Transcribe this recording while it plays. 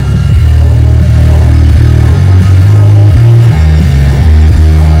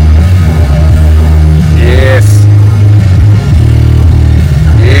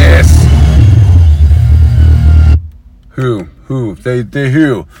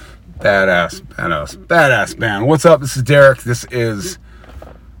Who. Badass band. What's up? This is Derek. This is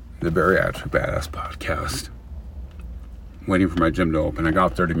the Bariatric Badass Podcast. Waiting for my gym to open. I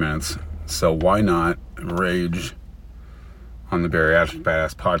got 30 minutes. So why not rage on the Bariatric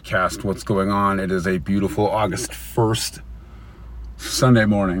Badass Podcast? What's going on? It is a beautiful August 1st, Sunday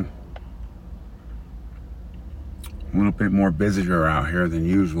morning. A little bit more busier out here than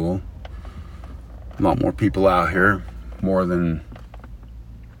usual. A lot more people out here. More than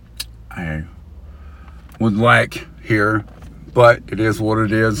I would like here, but it is what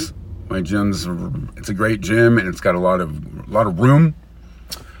it is. My it's a great gym, and it's got a lot of room.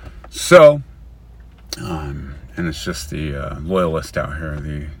 So, and it's just the loyalists out here,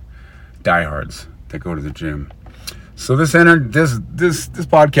 the diehards that go to the gym. So this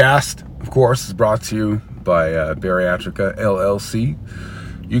podcast, of course, is brought to you by Bariatrica LLC.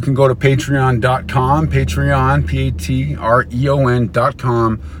 You can go to patreon.com,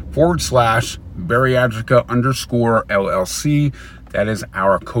 patreon.com/Bariatrica_LLC. That is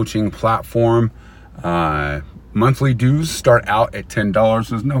our coaching platform. Monthly dues start out at $10.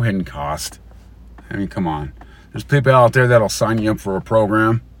 There's no hidden cost. I mean, come on. There's people out there that'll sign you up for a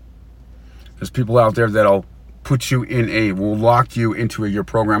program. There's people out there that'll will lock you into your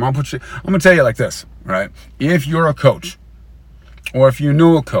program. I'm going to tell you like this, right? If you're a coach, or if you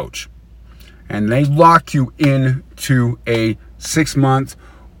know a coach, and they lock you into a 6-month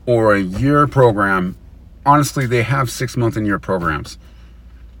or a year program, honestly, they have 6-month and year programs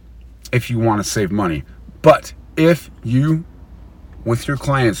if you want to save money. But if you, with your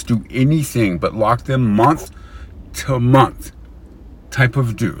clients, do anything but lock them month to month type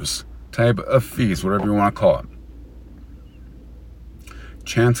of dues, type of fees, whatever you want to call it,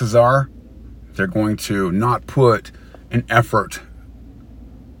 chances are they're going to not put an effort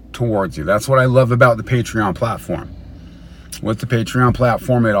towards you. That's what I love about the Patreon platform. With the Patreon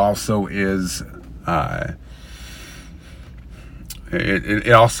platform, it also is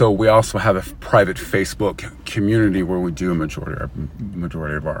we also have a private Facebook community where we do a majority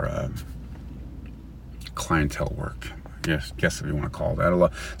of our clientele work. Guess if you want to call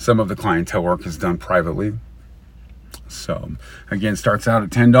that. Some of the clientele work is done privately. So again, starts out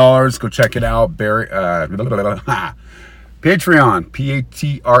at $10. Go check it out. Patreon,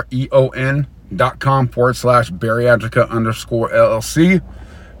 patreon.com/Bariatrica_LLC.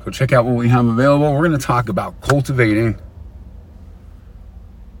 Go check out what we have available. We're going to talk about cultivating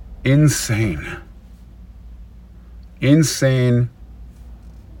insane,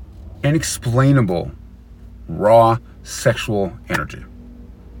 inexplainable, raw sexual energy.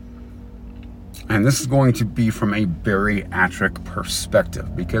 And this is going to be from a bariatric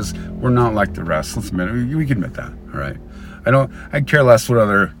perspective, because we're not like the rest. Let's admit it. We can admit that, all right? I care less what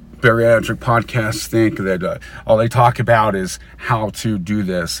other bariatric podcasts think, that all they talk about is how to do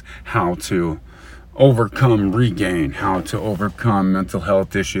this, how to overcome regain, how to overcome mental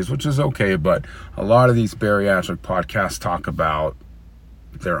health issues, which is okay, but a lot of these bariatric podcasts talk about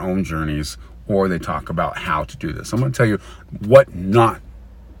their own journeys, or they talk about how to do this. I'm going to tell you what not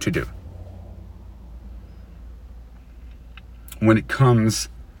to do when it comes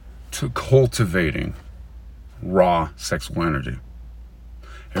to cultivating raw sexual energy.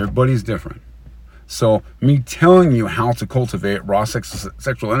 Everybody's different. So me telling you how to cultivate raw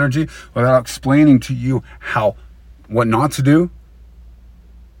sexual energy without explaining to you what not to do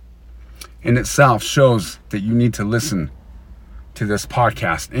in itself shows that you need to listen to this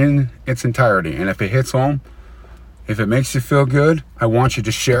podcast in its entirety. And if it hits home, if it makes you feel good, I want you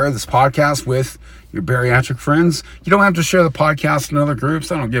to share this podcast with your bariatric friends. You don't have to share the podcast in other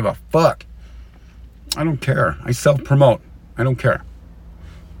groups. I don't give a fuck. I don't care. I self-promote. I don't care.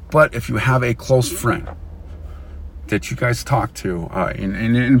 But if you have a close friend that you guys talk to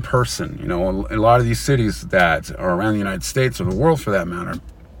in person, in a lot of these cities that are around the United States, or the world for that matter,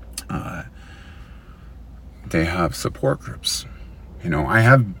 they have support groups. I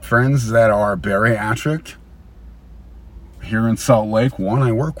have friends that are bariatric here in Salt Lake, one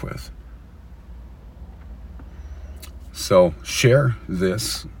I work with. So share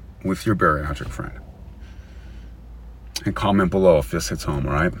this with your bariatric friend. And comment below if this hits home,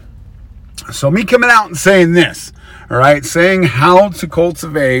 all right? So me coming out and saying this, all right, saying how to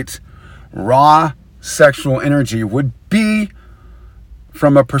cultivate raw sexual energy would be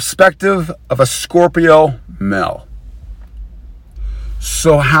from a perspective of a Scorpio male.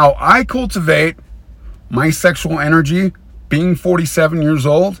 So how I cultivate my sexual energy being 47 years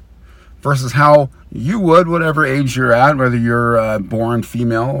old versus how you would, whatever age you're at, whether you're born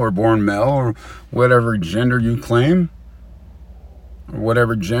female or born male or whatever gender you claim, or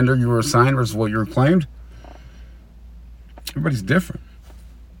whatever gender you were assigned versus what you were claimed. Everybody's different.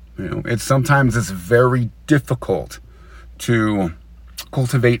 Sometimes it's very difficult to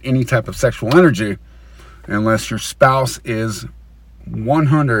cultivate any type of sexual energy unless your spouse is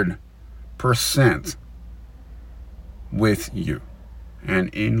 100% with you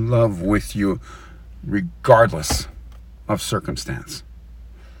and in love with you, regardless of circumstance,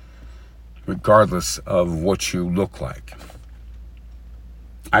 regardless of what you look like.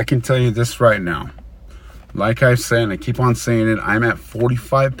 I can tell you this right now. Like I said, and I keep on saying it, I'm at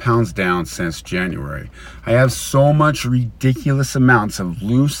 45 pounds down since January. I have so much ridiculous amounts of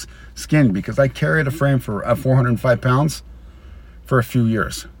loose skin because I carried a frame for 405 pounds for a few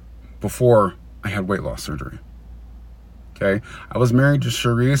years before I had weight loss surgery. Okay? I was married to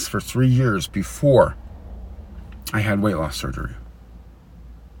Charisse for 3 years before I had weight loss surgery.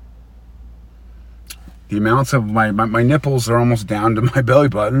 The amounts of my nipples are almost down to my belly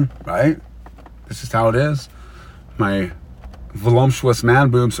button, right? This is how it is. My voluptuous man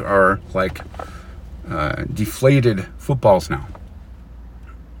boobs are like deflated footballs now.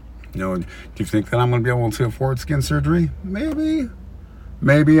 Do you think that I'm going to be able to afford skin surgery? Maybe.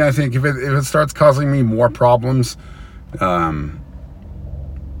 I think if it starts causing me more problems,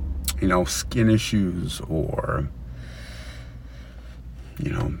 skin issues or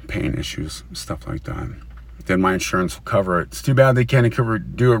pain issues, stuff like that, then my insurance will cover it. It's too bad they can't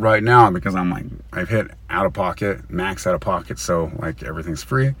do it right now because I've hit max out of pocket, so everything's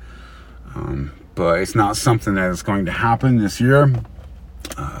free. But it's not something that is going to happen this year.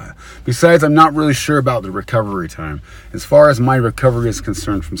 Besides, I'm not really sure about the recovery time. As far as my recovery is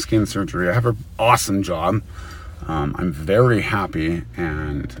concerned from skin surgery, I have an awesome job. I'm very happy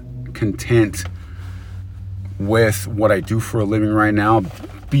and content with what I do for a living right now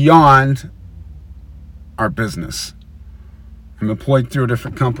beyond our business. I'm employed through a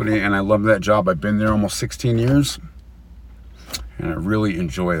different company and I love that job. I've been there almost 16 years and I really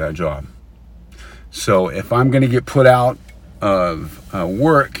enjoy that job. So if I'm going to get put out of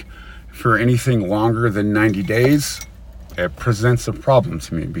work for anything longer than 90 days, it presents a problem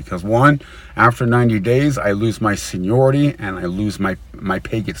to me because one, after 90 days, I lose my seniority and I lose my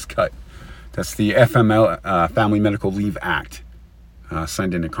pay gets cut. That's the FML, Family Medical Leave Act,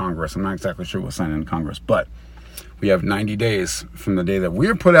 signed into Congress. I'm not exactly sure what signed into Congress, but we have 90 days from the day that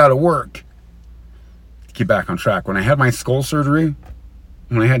we're put out of work to get back on track. When I had my skull surgery,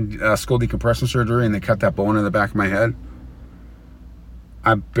 when I had skull decompression surgery and they cut that bone in the back of my head,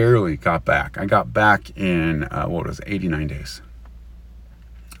 I barely got back. I got back in, 89 days.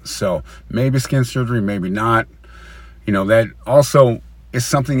 So maybe skin surgery, maybe not. That also is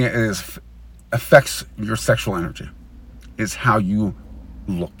something that affects your sexual energy. Is how you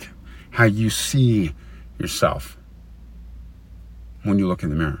look, how you see yourself when you look in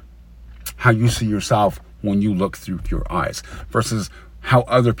the mirror, how you see yourself when you look through your eyes versus how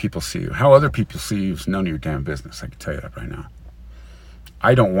other people see you. How other people see you is none of your damn business. I can tell you that right now.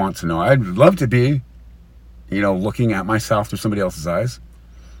 I don't want to know. I'd love to be, looking at myself through somebody else's eyes.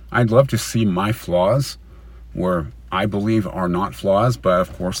 I'd love to see my flaws where I believe are not flaws, but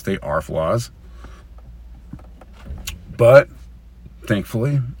of course they are flaws. But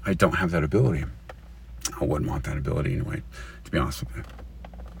thankfully, I don't have that ability. I wouldn't want that ability anyway, to be honest with you.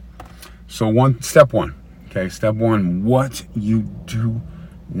 So step one, what you do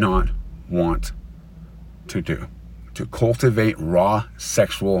not want to do to cultivate raw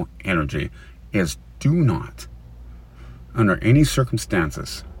sexual energy is do not, under any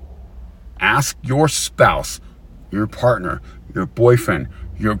circumstances, ask your spouse, your partner, your boyfriend,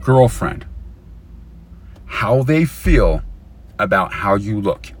 your girlfriend, how they feel about how you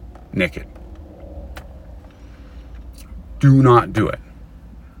look naked. Do not do it.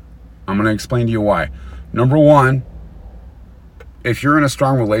 I'm going to explain to you why. Number one, if you're in a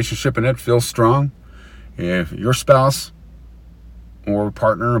strong relationship and it feels strong, if your spouse or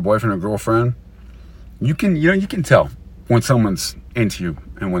partner or boyfriend or girlfriend, you can tell when someone's into you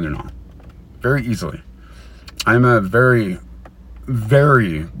and when they're not very easily. I'm a very,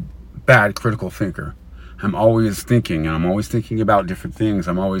 very bad critical thinker. I'm always thinking, and I'm always thinking about different things.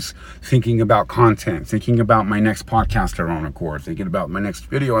 I'm always thinking about content, thinking about my next podcast I want to record, thinking about my next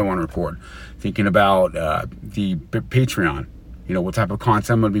video I want to record, thinking about the Patreon, what type of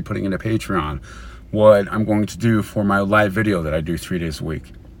content I'm going to be putting into Patreon, what I'm going to do for my live video that I do 3 days a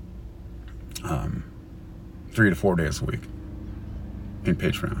week, 3 to 4 days a week in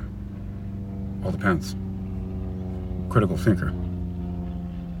Patreon. All depends. Critical thinker.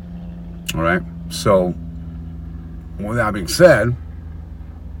 All right. So, with that being said,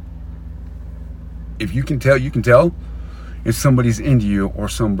 if you can tell if somebody's into you or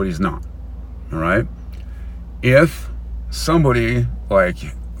somebody's not. All right. If somebody like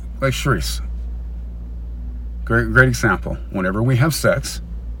Sharice, great example. Whenever we have sex,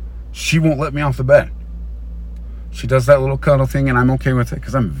 she won't let me off the bed. She does that little cuddle thing, and I'm okay with it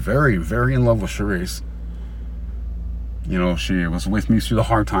because I'm very, very in love with Sharice. You know, she was with me through the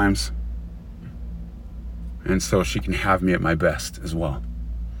hard times, and so she can have me at my best as well.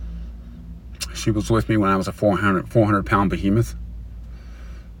 She was with me when I was a 400-pound behemoth.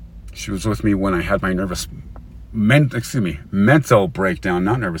 She was with me when I had my mental breakdown,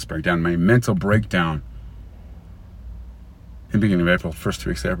 not nervous breakdown, my mental breakdown in the beginning of April, first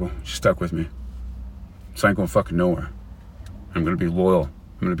 2 weeks of April. She stuck with me. So I ain't going fucking nowhere. I'm going to be loyal.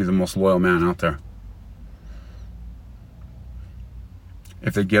 I'm going to be the most loyal man out there.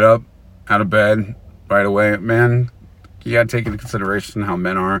 If they get up out of bed right away, man, you got to take into consideration how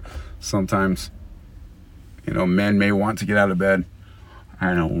men are sometimes. You know, men may want to get out of bed,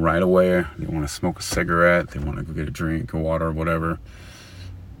 I don't know, right away. They want to smoke a cigarette. They want to go get a drink or water or whatever.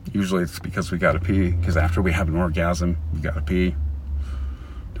 Usually it's because we got to pee. Because after we have an orgasm, we got to pee.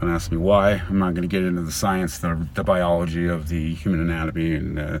 Don't ask me why. I'm not going to get into the science, the biology of the human anatomy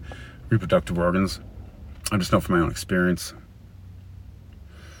and reproductive organs. I just know from my own experience.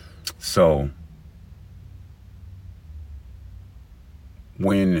 So,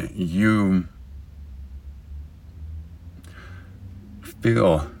 when you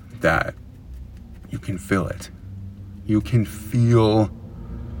feel that, you can feel it. You can feel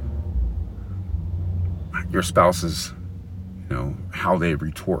your spouse's, how they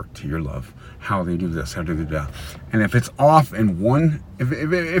retort to your love, how they do this, how they do that. And if it's off in one,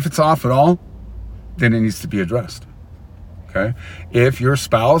 if it's off at all, then it needs to be addressed. Okay? If your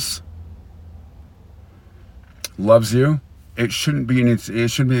spouse loves you, it shouldn't be a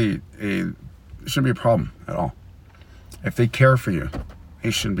problem at all. If they care for you,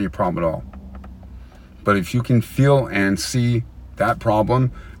 it shouldn't be a problem at all. But if you can feel and see that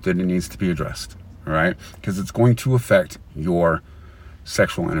problem, then it needs to be addressed. All right? Because it's going to affect your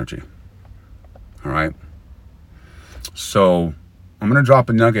sexual energy. All right? So I'm going to drop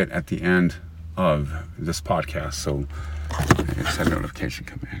a nugget at the end of this podcast. So I just had a notification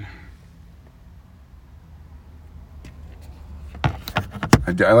come in.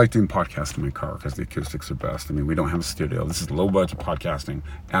 I like doing podcasts in my car because the acoustics are best. I mean, we don't have a studio. This is low budget podcasting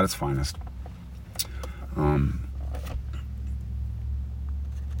at its finest.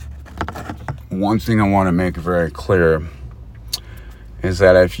 One thing I want to make very clear is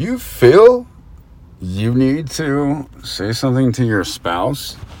that if you feel you need to say something to your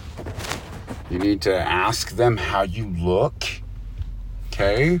spouse, you need to ask them how you look,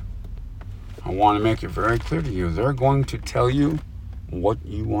 okay? I want to make it very clear to you. They're going to tell you what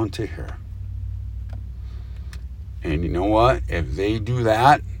you want to hear. And you know what? If they do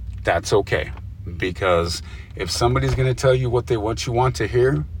that, that's okay. Because if somebody's going to tell you what you want to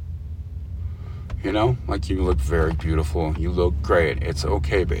hear, like you look very beautiful, you look great, it's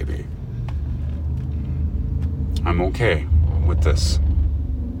okay, baby. I'm okay with this.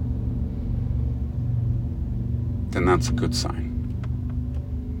 Then that's a good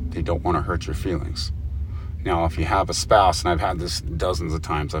sign. They don't want to hurt your feelings. Now, if you have a spouse, and I've had this dozens of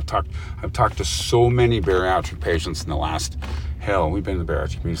times, I've talked to so many bariatric patients in the last, we've been in the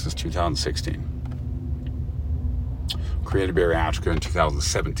bariatric community since 2016. Created Bariatric in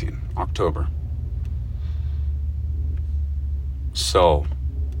 2017, October. So,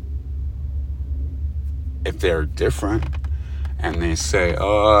 if they're different, and they say,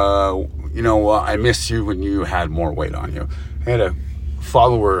 I miss you when you had more weight on you. I had a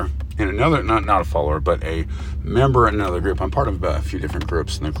follower in another, not a follower, but a member in another group. I'm part of a few different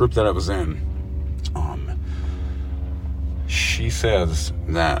groups. And the group that I was in, she says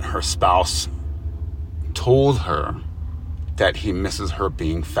that her spouse told her that he misses her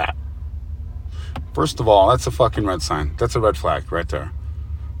being fat. First of all, that's a fucking red sign. That's a red flag right there.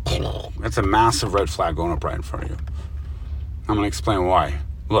 That's a massive red flag going up right in front of you. I'm going to explain why.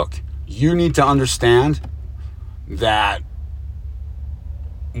 Look, you need to understand that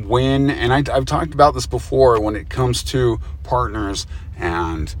I've talked about this before, when it comes to partners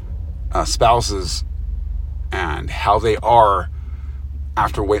and spouses and how they are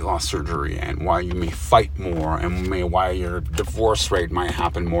after weight loss surgery, and why you may fight more, and why your divorce rate might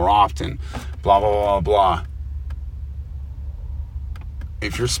happen more often, blah, blah, blah, blah.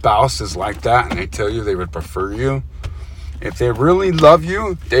 If your spouse is like that and they tell you they would prefer you, if they really love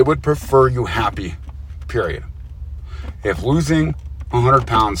you, they would prefer you happy, period. If losing 100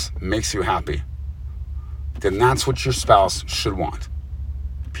 pounds makes you happy, then that's what your spouse should want,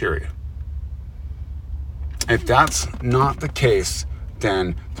 period. If that's not the case,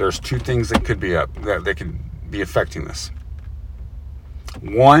 then there's two things that could be affecting this.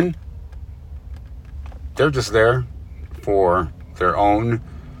 One, they're just there for their own.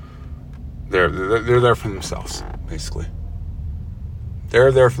 They're there for themselves, basically.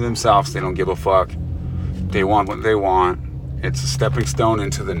 They're there for themselves. They don't give a fuck. They want what they want. It's a stepping stone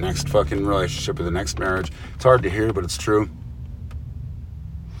into the next fucking relationship or the next marriage. It's hard to hear, but it's true.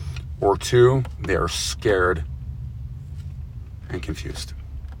 Or two, they are scared and confused.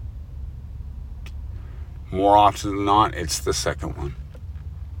 More often than not, it's the second one.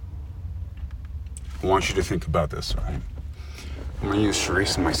 I want you to think about this, right? I'm going to use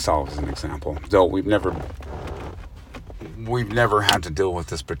Charisse and myself as an example. Though we've never had to deal with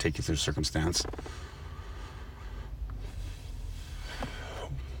this particular circumstance.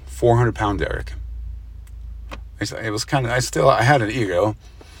 400-pound Derek. It was kind of, I had an ego.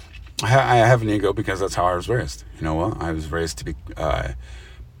 I have an ego because that's how I was raised. You know what? I was raised to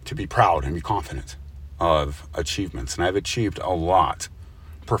be proud and be confident of achievements. And I've achieved a lot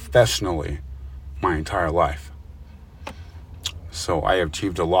professionally my entire life. So I have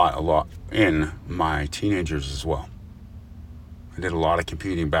achieved a lot in my teenage years as well. I did a lot of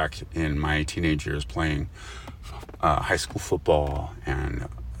competing back in my teenage years, playing high school football and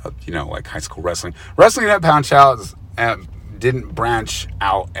like high school wrestling. Wrestling at Pound Challenge didn't branch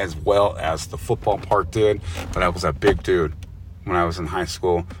out as well as the football part did, but I was a big dude when I was in high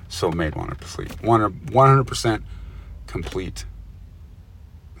school, so it made 100% complete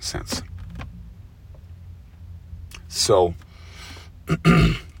sense. So,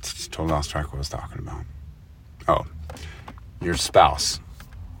 just totally lost track of what I was talking about. Oh, your spouse,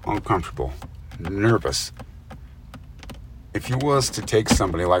 uncomfortable, nervous. If you was to take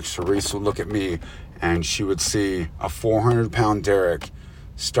somebody like Charisse would look at me and she would see a 400-pound Derek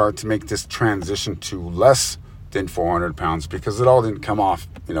start to make this transition to less than 400 pounds, because it all didn't come off,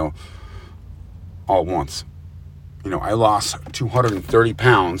 all at once. I lost 230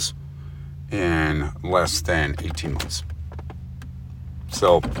 pounds in less than 18 months.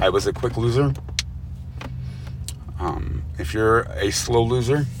 So I was a quick loser. If you're a slow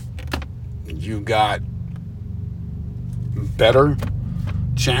loser, you got better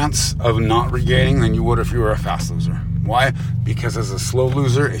chance of not regaining than you would if you were a fast loser. Why? Because as a slow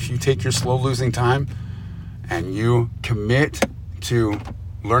loser, if you take your slow losing time and you commit to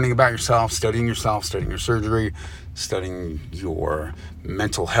learning about yourself, studying your surgery, studying your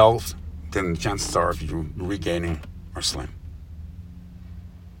mental health, then the chances are of you regaining are slim.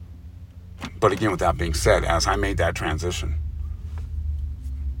 But again, with that being said, as I made that transition,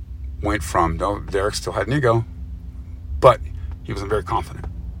 went from, Derek still had an ego, but he wasn't very confident.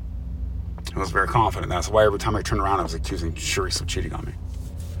 He wasn't very confident. That's why every time I turned around, I was accusing Charisse of cheating on me.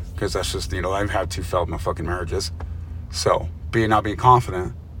 Because that's just, I've had 2 failed fucking marriages. So, not being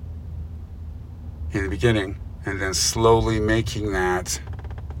confident in the beginning, and then slowly making that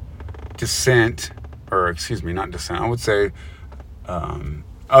I would say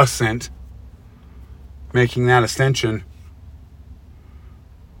ascent, making that ascension,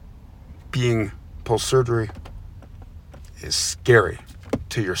 being post-surgery is scary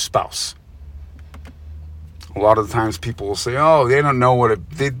to your spouse. A lot of the times people will say, "Oh, they don't know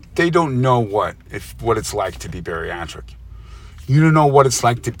they don't know what it's like to be bariatric. You don't know what it's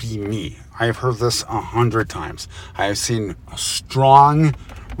like to be me." I have heard this 100 times. I have seen strong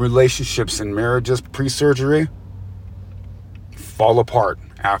relationships and marriages pre-surgery fall apart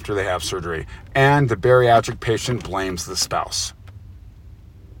after they have surgery, and the bariatric patient blames the spouse.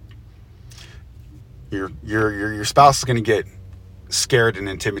 Your spouse is going to get scared and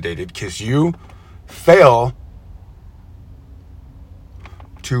intimidated because you fail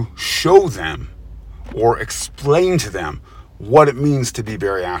to show them or explain to them what it means to be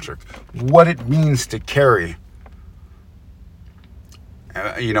bariatric, what it means to carry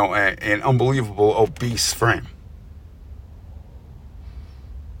an unbelievable obese frame.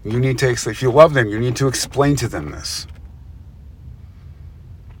 If you love them, you need to explain to them this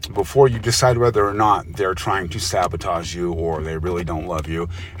before you decide whether or not they're trying to sabotage you or they really don't love you,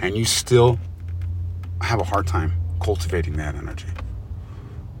 and you still have a hard time cultivating that energy,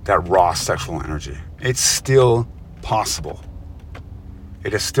 that raw sexual energy. It's still possible.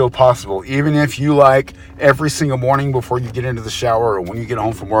 It is still possible. Even if you every single morning before you get into the shower, or when you get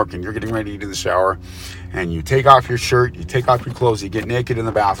home from work and you're getting ready to get in the shower, and you take off your shirt, you take off your clothes, you get naked in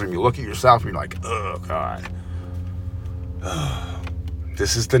the bathroom, you look at yourself and you're like, oh God.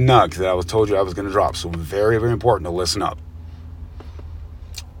 This is the nug that I was told you I was going to drop. So very, very important to listen up.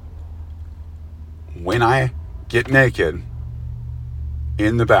 When I get naked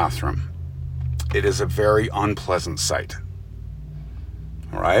in the bathroom, it is a very unpleasant sight.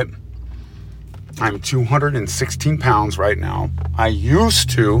 All right? I'm 216 pounds right now. I used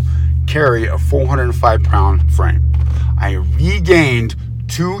to carry a 405-pound frame. I regained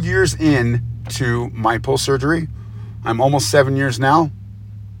 2 years into my post-surgery. I'm almost 7 years now.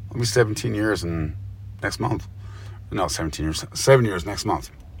 I'll be 17 years in next month. No, 17 years. 7 years next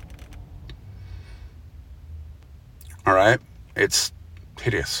month. All right? It's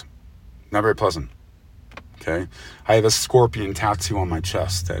hideous. Not very pleasant. Okay? I have a scorpion tattoo on my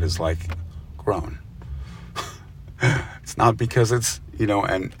chest that is like grown. It's not because it's,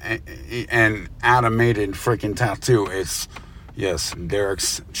 an animated freaking tattoo. It's, yes,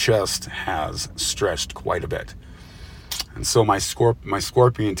 Derek's chest has stretched quite a bit. And so my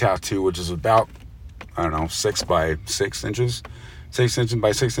scorpion tattoo, which is about, 6 by 6 inches, 6 inches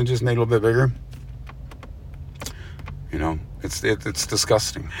by 6 inches, maybe a little bit bigger. It's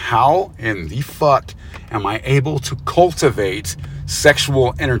disgusting. How in the fuck am I able to cultivate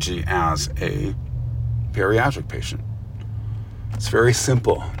sexual energy as a bariatric patient? It's very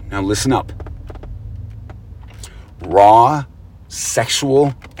simple. Now listen up. Raw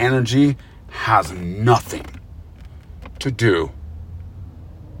sexual energy has nothing to do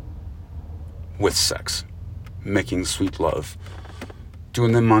with sex, making sweet love,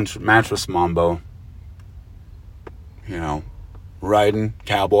 doing the mattress mambo, riding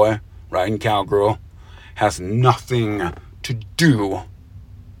cowboy, riding cowgirl, has nothing to do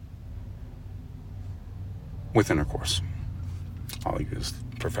with intercourse. I'll use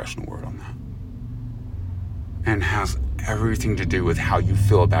the professional word on that. And has everything to do with how you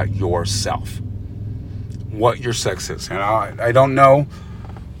feel about yourself, what your sex is. And I don't know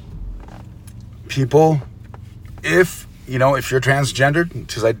people, if you're transgendered,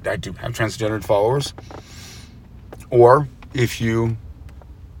 because I do have transgendered followers, or if you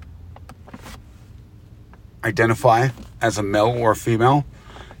identify as a male or a female,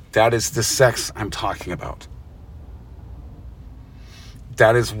 that is the sex I'm talking about.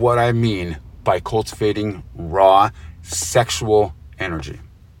 That is what I mean by cultivating raw sexual energy.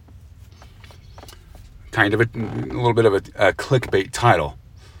 Kind of a little bit of a clickbait title.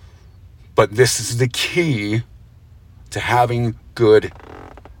 But this is the key to having good,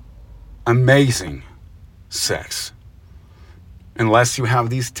 amazing sex. Unless you have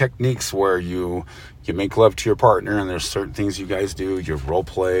these techniques where you make love to your partner and there's certain things you guys do, you role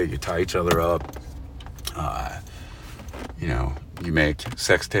play, you tie each other up, you make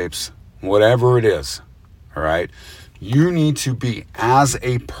sex tapes, whatever it is, all right? You need to be, as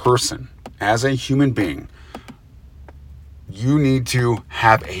a person, as a human being, you need to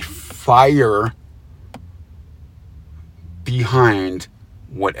have a fire behind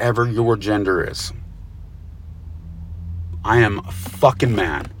whatever your gender is. I am a fucking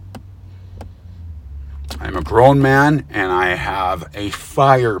man. I'm a grown man, and I have a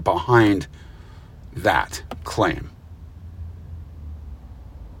fire behind that claim.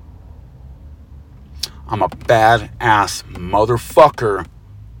 I'm a badass motherfucker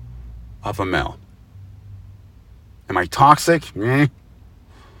of a male. Am I toxic?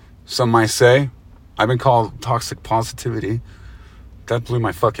 Some might say. I've been called toxic positivity. That blew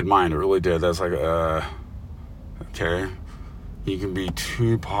my fucking mind. It really did. That's like, okay. You can be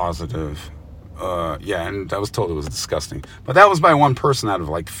too positive. Yeah, and I was told it was disgusting. But that was by one person out of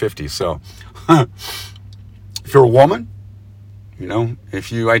like 50. So, if you're a woman,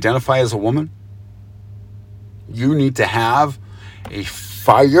 if you identify as a woman, you need to have a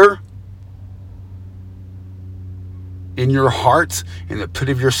fire in your heart, in the pit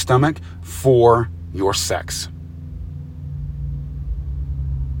of your stomach, for your sex.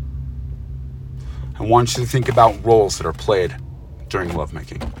 I want you to think about roles that are played during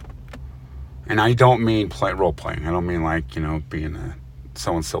lovemaking. And I don't mean role playing. I don't mean like, being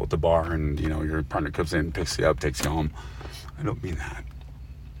so-and-so at the bar and, your partner comes in, picks you up, takes you home. I don't mean that.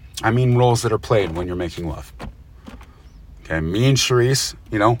 I mean roles that are played when you're making love. Okay, me and Charisse,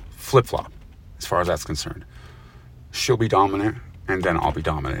 flip-flop as far as that's concerned. She'll be dominant, and then I'll be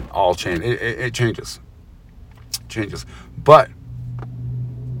dominant. All change. It changes. But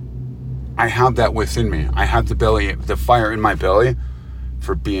I have that within me. I have the fire in my belly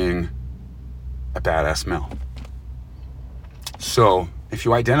for being a badass male. So if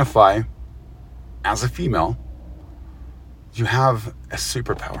you identify as a female, you have a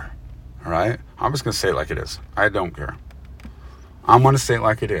superpower. All right? I'm just going to say it like it is. I don't care. I'm going to say it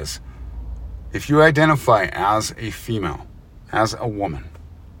like it is. If you identify as a female, as a woman,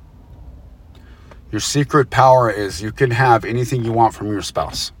 your secret power is you can have anything you want from your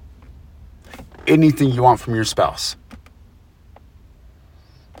spouse. Anything you want from your spouse.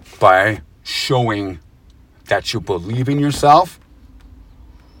 By showing that you believe in yourself,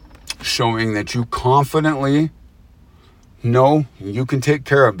 showing that you confidently know you can take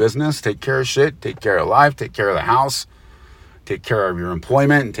care of business, take care of shit, take care of life, take care of the house, take care of your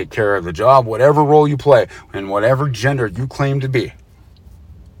employment, and take care of the job, whatever role you play, and whatever gender you claim to be.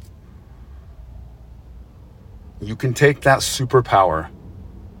 You can take that superpower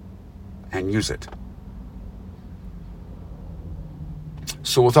and use it.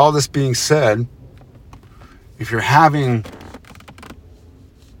 So with all this being said, if you're having,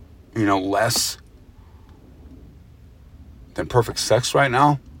 less than perfect sex right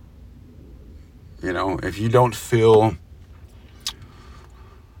now, if you don't think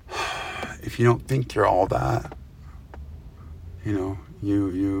you're all that, you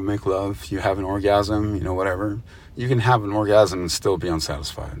make love, you have an orgasm, whatever, you can have an orgasm and still be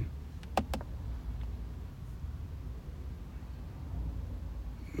unsatisfied.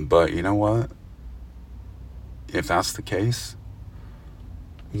 But you know what? If that's the case,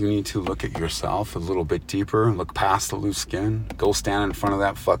 you need to look at yourself a little bit deeper, look past the loose skin, go stand in front of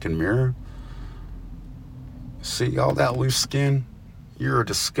that fucking mirror. See all that loose skin? You're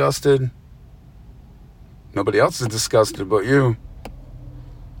disgusted. Nobody else is disgusted but you.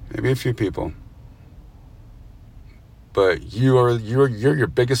 Maybe a few people. But you're your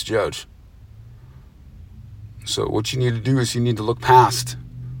biggest judge. So what you need to do is you need to look past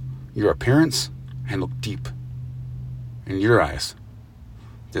your appearance and look deep in your eyes.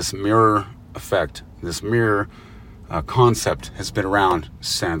 This mirror effect, this mirror concept has been around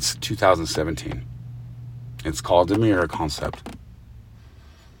since 2017. It's called the mirror concept.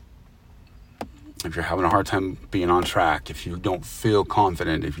 If you're having a hard time being on track, if you don't feel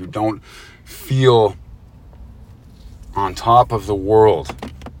confident, if you don't feel on top of the world,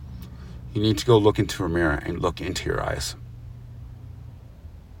 you need to go look into a mirror and look into your eyes.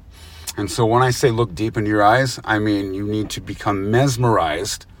 And so when I say look deep into your eyes, I mean you need to become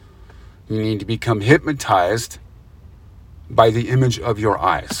mesmerized. You need to become hypnotized by the image of your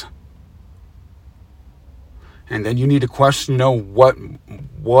eyes. And then you need to question,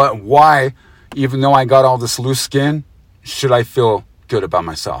 why, even though I got all this loose skin, should I feel good about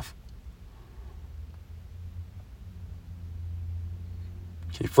myself?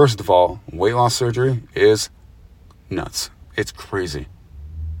 Okay, first of all, weight loss surgery is nuts. It's crazy.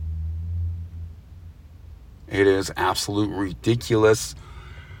 It is absolute ridiculous,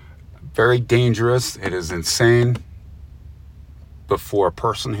 very dangerous. It is insane. But for a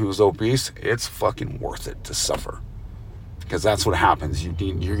person who is obese, it's fucking worth it to suffer, because that's what happens.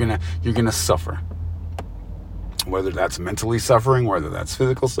 You're gonna suffer. Whether that's mentally suffering, whether that's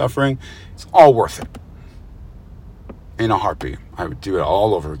physical suffering, it's all worth it. In a heartbeat, I would do it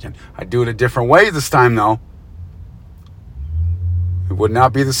all over again. I'd do it a different way this time, though. It would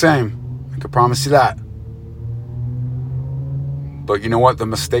not be the same. I can promise you that. But you know what? The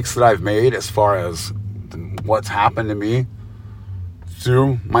mistakes that I've made as far as what's happened to me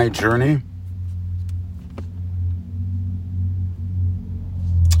through my journey,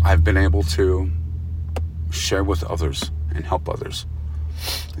 I've been able to share with others and help others,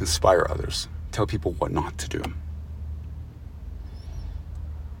 inspire others, tell people what not to do.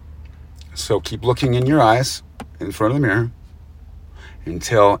 So keep looking in your eyes in front of the mirror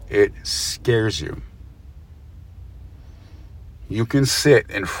until it scares you. You can sit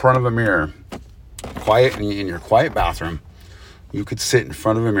in front of a mirror, quiet in your quiet bathroom. You could sit in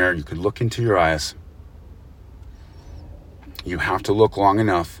front of a mirror. You could look into your eyes. You have to look long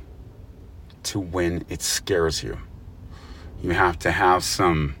enough to when it scares you. You have to have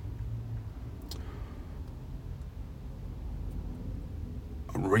some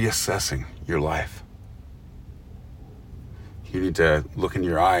reassessing your life. You need to look in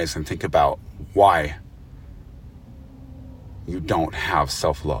your eyes and think about why you don't have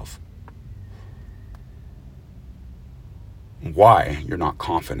self-love. Why you're not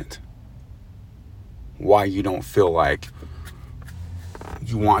confident. Why you don't feel like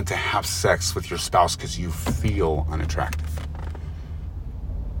you want to have sex with your spouse because you feel unattractive.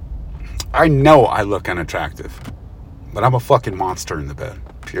 I know I look unattractive, but I'm a fucking monster in the bed,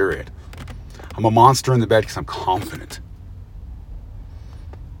 period. I'm a monster in the bed because I'm confident.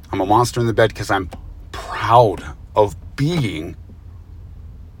 I'm a monster in the bed because I'm proud of being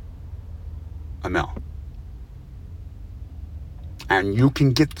a male. And you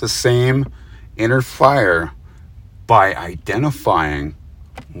can get the same inner fire by identifying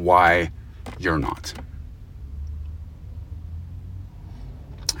why you're not.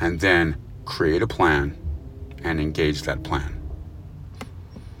 And then create a plan and engage that plan.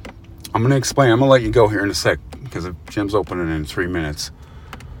 I'm going to let you go here in a sec because the gym's opening in 3 minutes.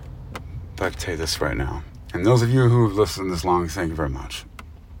 But I can tell you this right now. And those of you who have listened this long, thank you very much.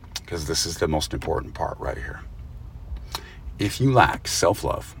 because this is the most important part right here. If you lack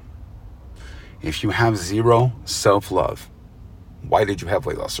self-love, if you have zero self-love, why did you have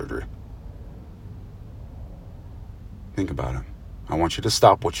weight loss surgery? Think about it. I want you to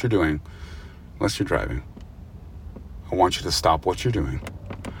stop what you're doing, unless you're driving. I want you to stop what you're doing.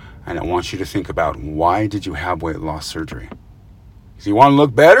 And I want you to think about, why did you have weight loss surgery? Because you want to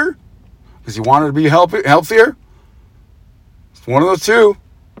look better? Because you wanted to be healthier? It's one of the two,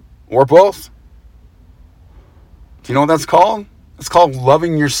 or both. Do you know what that's called? It's called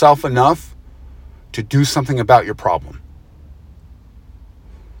loving yourself enough to do something about your problem.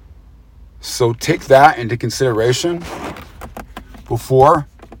 So take that into consideration before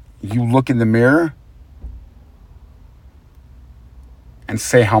you look in the mirror and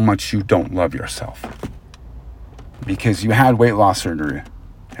say how much you don't love yourself. Because you had weight loss surgery.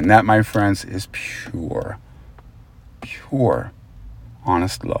 And that, my friends, is pure,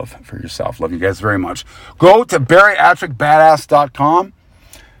 honest love for yourself. Love you guys very much. Go to bariatricbadass.com.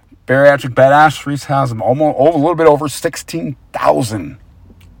 Bariatric Badass Reese has almost a little bit over 16,000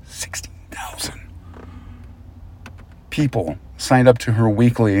 people signed up to her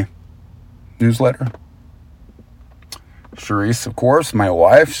weekly newsletter. Charisse, of course, my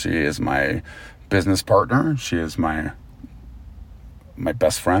wife, she is my business partner. She is my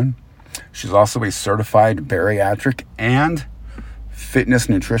best friend. She's also a certified bariatric and fitness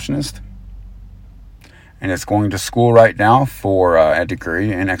nutritionist, and is going to school right now for a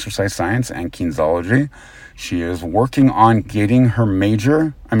degree in exercise science and kinesiology. She is working on getting her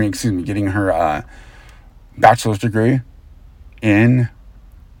getting her bachelor's degree in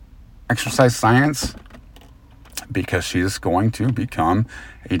exercise science, because she is going to become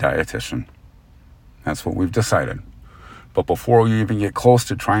a dietitian. That's what we've decided. But before we even get close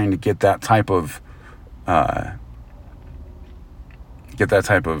to trying to get that type of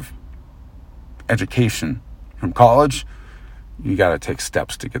education from college, you got to take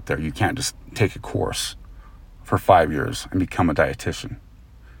steps to get there. You can't just take a course for 5 years and become a dietitian.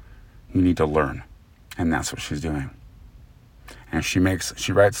 You need to learn, and that's what she's doing. And she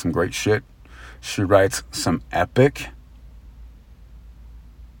writes some great shit. She writes some epic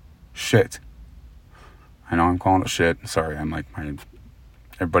shit. I know I'm calling it shit. Sorry, I'm like,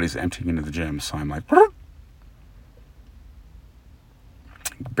 everybody's emptying into the gym, so I'm like,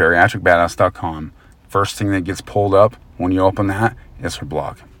 bariatricbadass.com. First thing that gets pulled up when you open that is her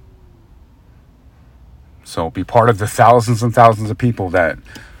blog. So be part of the thousands and thousands of people that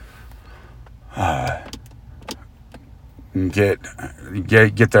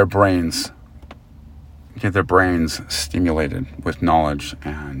get their brains stimulated with knowledge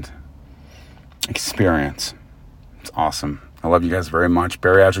and experience. It's awesome. I love you guys very much.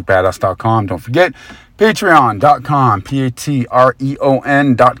 Bariatricbadass.com. Don't forget patreon.com,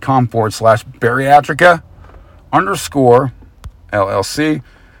 patreon.com/bariatrica_LLC.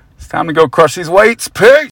 It's time to go crush these weights. Peace.